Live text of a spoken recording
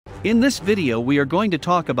In this video we are going to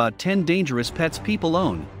talk about 10 dangerous pets people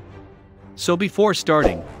own. So before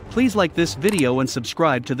starting, please like this video and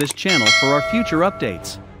subscribe to this channel for our future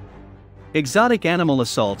updates. Exotic animal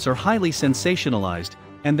assaults are highly sensationalized,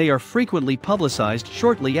 and they are frequently publicized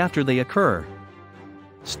shortly after they occur.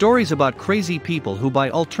 Stories about crazy people who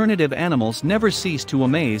buy alternative animals never cease to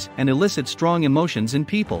amaze and elicit strong emotions in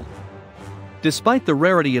people. Despite the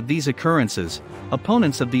rarity of these occurrences,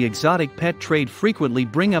 opponents of the exotic pet trade frequently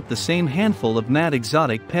bring up the same handful of mad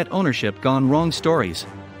exotic pet ownership gone wrong stories.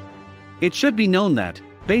 It should be known that,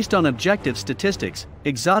 based on objective statistics,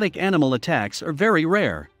 exotic animal attacks are very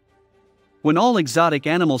rare. When all exotic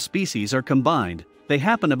animal species are combined, they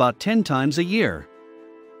happen about 10 times a year.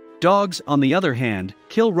 Dogs, on the other hand,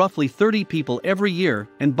 kill roughly 30 people every year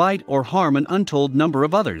and bite or harm an untold number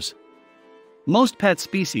of others. Most pet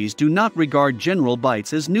species do not regard general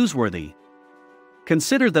bites as newsworthy.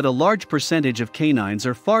 Consider that a large percentage of canines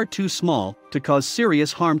are far too small to cause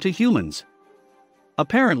serious harm to humans.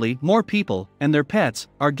 Apparently, more people and their pets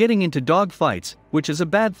are getting into dog fights, which is a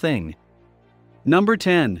bad thing. Number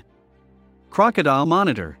 10. Crocodile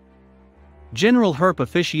monitor. General herp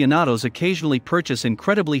aficionados occasionally purchase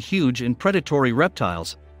incredibly huge and predatory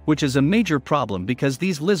reptiles, which is a major problem because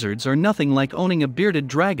these lizards are nothing like owning a bearded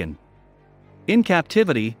dragon. In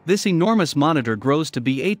captivity, this enormous monitor grows to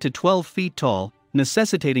be 8 to 12 feet tall,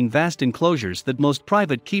 necessitating vast enclosures that most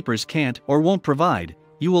private keepers can't or won't provide.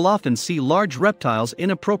 You will often see large reptiles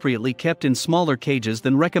inappropriately kept in smaller cages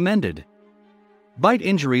than recommended. Bite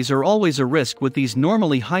injuries are always a risk with these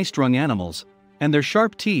normally high-strung animals, and their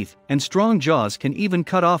sharp teeth and strong jaws can even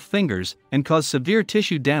cut off fingers and cause severe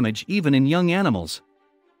tissue damage even in young animals.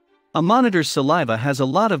 A monitor's saliva has a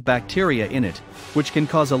lot of bacteria in it, which can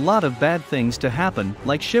cause a lot of bad things to happen,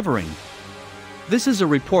 like shivering. This is a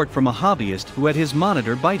report from a hobbyist who had his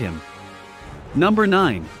monitor bite him. Number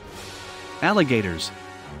 9. Alligators.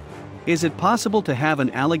 Is it possible to have an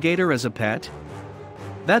alligator as a pet?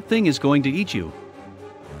 That thing is going to eat you.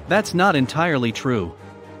 That's not entirely true.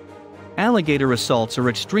 Alligator assaults are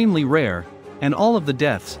extremely rare, and all of the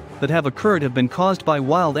deaths that have occurred have been caused by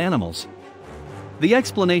wild animals. The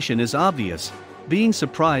explanation is obvious. Being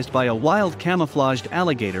surprised by a wild camouflaged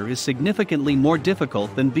alligator is significantly more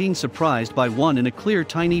difficult than being surprised by one in a clear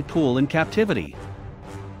tiny pool in captivity.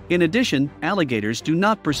 In addition, alligators do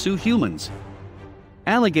not pursue humans.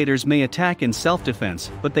 Alligators may attack in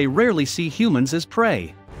self-defense, but they rarely see humans as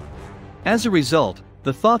prey. As a result,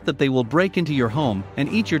 the thought that they will break into your home and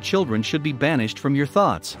eat your children should be banished from your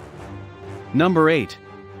thoughts. Number 8.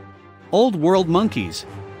 Old world monkeys.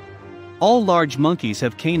 All large monkeys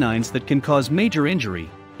have canines that can cause major injury.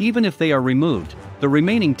 Even if they are removed, the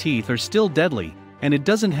remaining teeth are still deadly, and it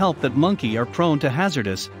doesn't help that monkeys are prone to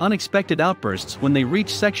hazardous, unexpected outbursts when they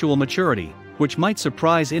reach sexual maturity, which might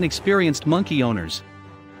surprise inexperienced monkey owners.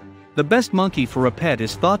 The best monkey for a pet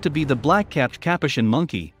is thought to be the black-capped capuchin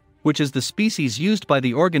monkey, which is the species used by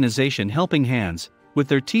the organization Helping Hands, with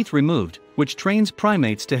their teeth removed, which trains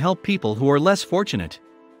primates to help people who are less fortunate.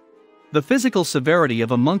 The physical severity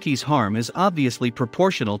of a monkey's harm is obviously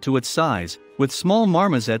proportional to its size, with small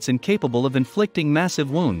marmosets incapable of inflicting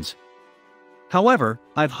massive wounds. However,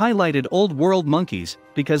 I've highlighted old world monkeys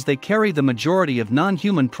because they carry the majority of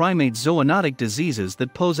non-human primate zoonotic diseases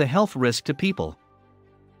that pose a health risk to people.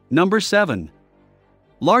 Number 7.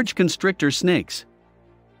 Large constrictor snakes.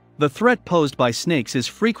 The threat posed by snakes is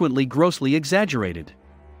frequently grossly exaggerated.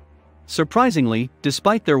 Surprisingly,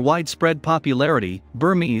 despite their widespread popularity,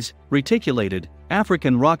 Burmese, reticulated,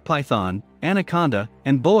 African rock python, anaconda,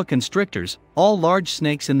 and boa constrictors, all large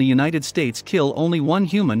snakes in the United States kill only one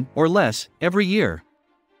human or less every year.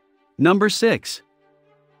 Number 6.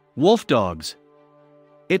 Wolf dogs.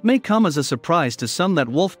 It may come as a surprise to some that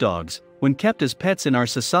wolf dogs, when kept as pets in our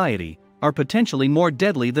society, are potentially more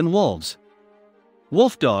deadly than wolves.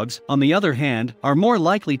 Wolf dogs, on the other hand, are more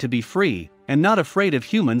likely to be free and not afraid of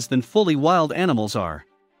humans than fully wild animals are.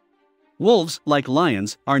 Wolves, like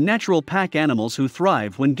lions, are natural pack animals who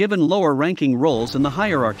thrive when given lower-ranking roles in the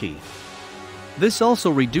hierarchy. This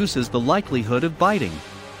also reduces the likelihood of biting.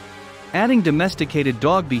 Adding domesticated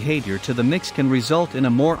dog behavior to the mix can result in a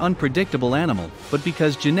more unpredictable animal, but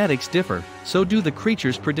because genetics differ, so do the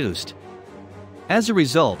creatures produced. As a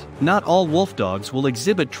result, not all wolf dogs will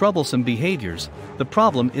exhibit troublesome behaviors. The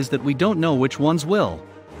problem is that we don't know which ones will.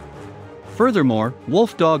 Furthermore,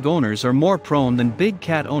 wolf dog owners are more prone than big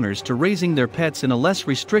cat owners to raising their pets in a less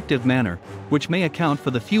restrictive manner, which may account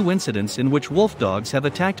for the few incidents in which wolf dogs have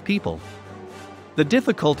attacked people. The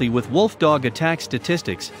difficulty with wolf dog attack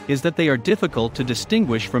statistics is that they are difficult to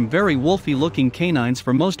distinguish from very wolfy-looking canines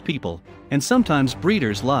for most people, and sometimes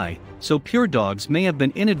breeders lie, so pure dogs may have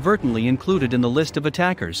been inadvertently included in the list of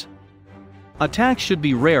attackers. Attacks should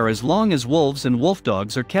be rare as long as wolves and wolf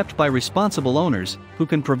dogs are kept by responsible owners, who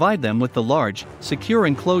can provide them with the large, secure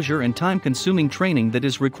enclosure and time-consuming training that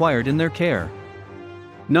is required in their care.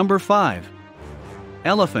 Number 5.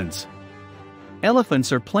 Elephants.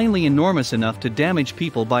 Elephants are plainly enormous enough to damage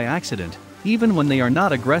people by accident, even when they are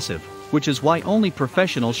not aggressive, which is why only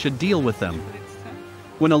professionals should deal with them.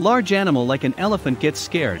 When a large animal like an elephant gets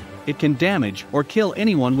scared, it can damage or kill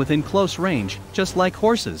anyone within close range, just like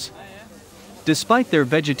horses. Despite their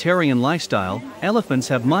vegetarian lifestyle, elephants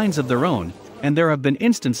have minds of their own, and there have been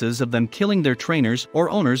instances of them killing their trainers or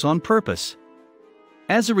owners on purpose.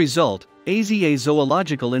 As a result, AZA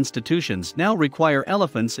zoological institutions now require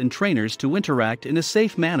elephants and trainers to interact in a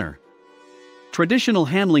safe manner. Traditional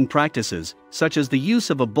handling practices, such as the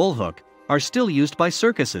use of a bullhook, are still used by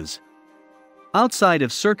circuses. Outside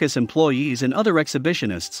of circus employees and other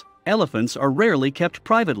exhibitionists, elephants are rarely kept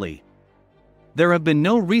privately. There have been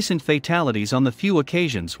no recent fatalities on the few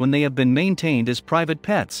occasions when they have been maintained as private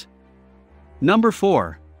pets. Number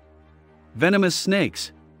 4. Venomous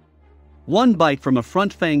snakes. One bite from a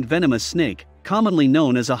front-fanged venomous snake, commonly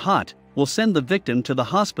known as a hot, will send the victim to the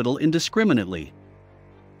hospital indiscriminately.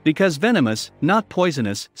 Because venomous, not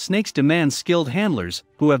poisonous, snakes demand skilled handlers,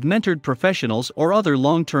 who have mentored professionals or other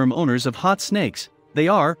long-term owners of hot snakes, they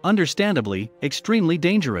are, understandably, extremely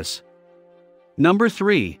dangerous. Number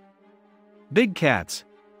 3. Big cats.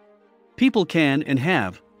 People can and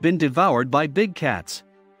have been devoured by big cats.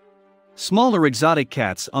 Smaller exotic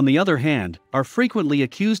cats, on the other hand, are frequently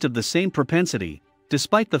accused of the same propensity,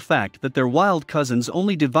 despite the fact that their wild cousins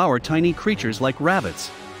only devour tiny creatures like rabbits.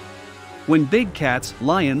 When big cats,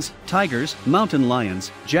 lions, tigers, mountain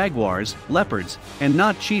lions, jaguars, leopards, and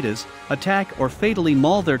not cheetahs, attack or fatally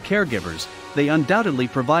maul their caregivers, they undoubtedly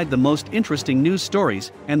provide the most interesting news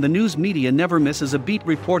stories, and the news media never misses a beat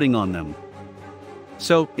reporting on them.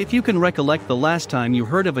 So, if you can recollect the last time you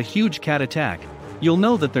heard of a huge cat attack, you'll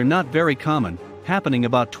know that they're not very common, happening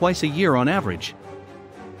about twice a year on average.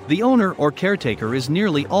 The owner or caretaker is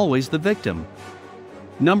nearly always the victim.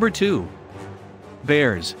 Number 2.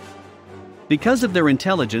 Bears. Because of their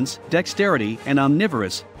intelligence, dexterity, and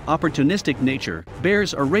omnivorous, opportunistic nature,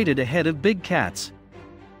 bears are rated ahead of big cats.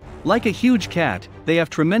 Like a huge cat, they have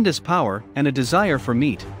tremendous power and a desire for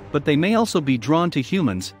meat, but they may also be drawn to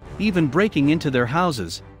humans, even breaking into their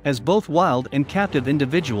houses, as both wild and captive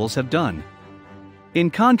individuals have done. In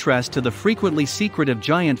contrast to the frequently secretive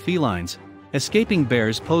giant felines, escaping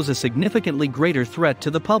bears pose a significantly greater threat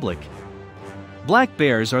to the public. Black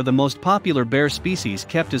bears are the most popular bear species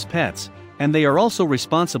kept as pets, and they are also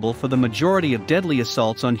responsible for the majority of deadly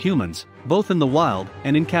assaults on humans, both in the wild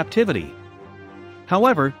and in captivity.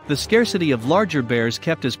 However, the scarcity of larger bears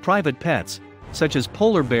kept as private pets, such as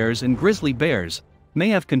polar bears and grizzly bears, may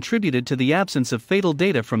have contributed to the absence of fatal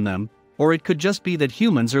data from them, or it could just be that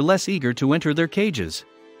humans are less eager to enter their cages.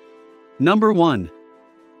 Number 1.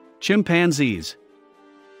 Chimpanzees.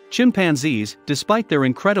 Chimpanzees, despite their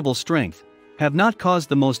incredible strength, have not caused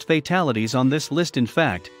the most fatalities on this list. In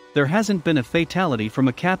fact, there hasn't been a fatality from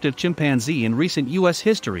a captive chimpanzee in recent US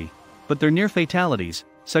history, but their near fatalities,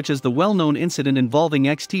 such as the well-known incident involving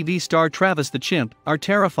ex-TV star Travis the chimp, are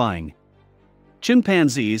terrifying.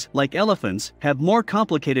 Chimpanzees, like elephants, have more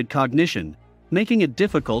complicated cognition, making it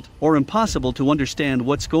difficult or impossible to understand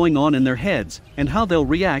what's going on in their heads and how they'll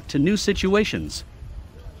react to new situations.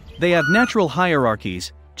 They have natural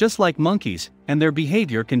hierarchies, just like monkeys, and their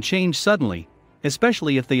behavior can change suddenly,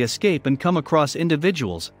 especially if they escape and come across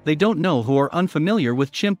individuals they don't know who are unfamiliar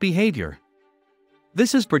with chimp behavior.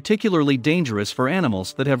 This is particularly dangerous for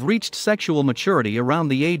animals that have reached sexual maturity around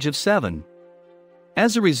the age of 7.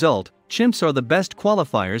 As a result, chimps are the best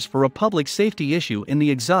qualifiers for a public safety issue in the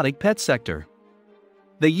exotic pet sector.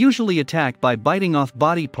 They usually attack by biting off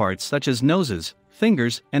body parts such as noses,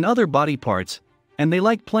 fingers, and other body parts, and they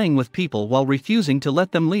like playing with people while refusing to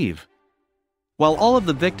let them leave. While all of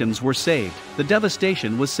the victims were saved, the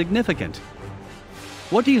devastation was significant.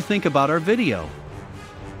 What do you think about our video?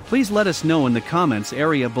 Please let us know in the comments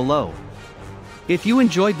area below. If you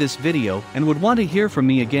enjoyed this video and would want to hear from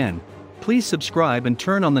me again, please subscribe and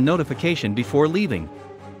turn on the notification before leaving.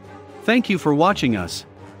 Thank you for watching us.